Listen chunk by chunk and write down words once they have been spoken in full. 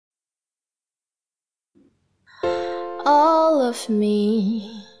all of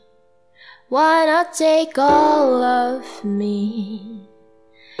me? Why not take all of me?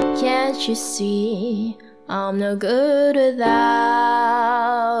 Can't you see I'm no good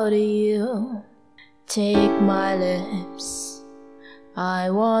without you? Take my lips, I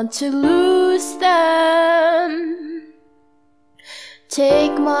want to lose them.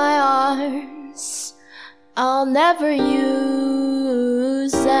 Take my arms, I'll never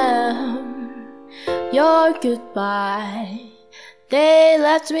use them. Your goodbye, they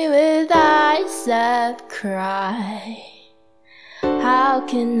left me with eyes that cry. How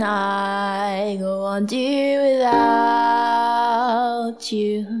can I go on, dear, without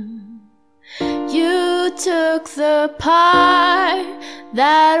you? You took the part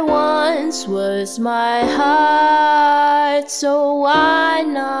that once was my heart, so why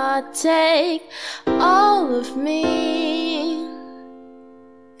not take all of me?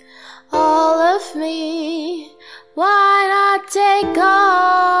 All of me, why not take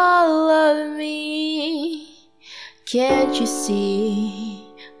all of me? Can't you see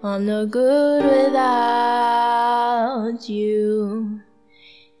I'm no good without you?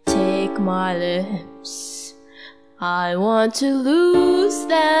 Take my lips, I want to lose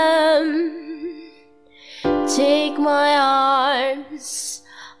them. Take my arms,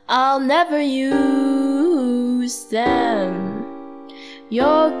 I'll never use them.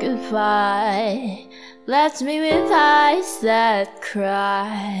 Your goodbye left me with eyes that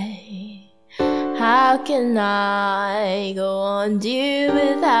cry. How can I go on, dear,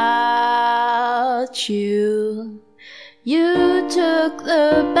 without you? You took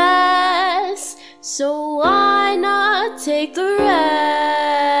the best, so why not take the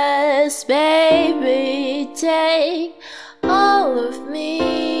rest? Baby, take